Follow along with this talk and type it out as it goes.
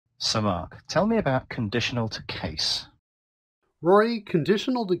So Mark, tell me about conditional to case. Rory,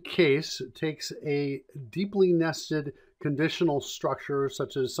 conditional to case takes a deeply nested conditional structure,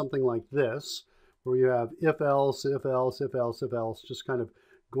 such as something like this, where you have if else, if else, if else, if else, just kind of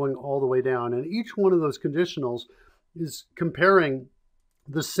going all the way down. And each one of those conditionals is comparing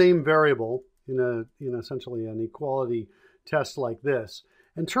the same variable in essentially an equality test like this,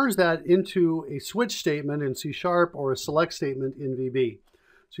 and turns that into a switch statement in C# or a select statement in VB.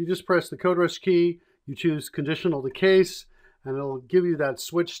 So you just press the CodeRush key, you choose conditional to case, and it'll give you that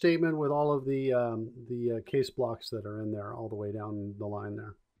switch statement with all of the case blocks that are in there all the way down the line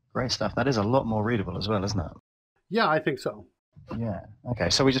there. Great stuff. That is a lot more readable as well, isn't it? Yeah, I think so. Yeah. Okay.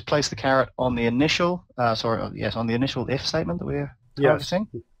 So we just place the caret on the initial, on the initial if statement that we're targeting.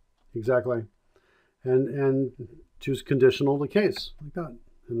 Yes, exactly. And choose conditional to case like that,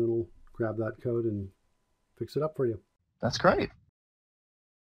 and it'll grab that code and fix it up for you. That's great.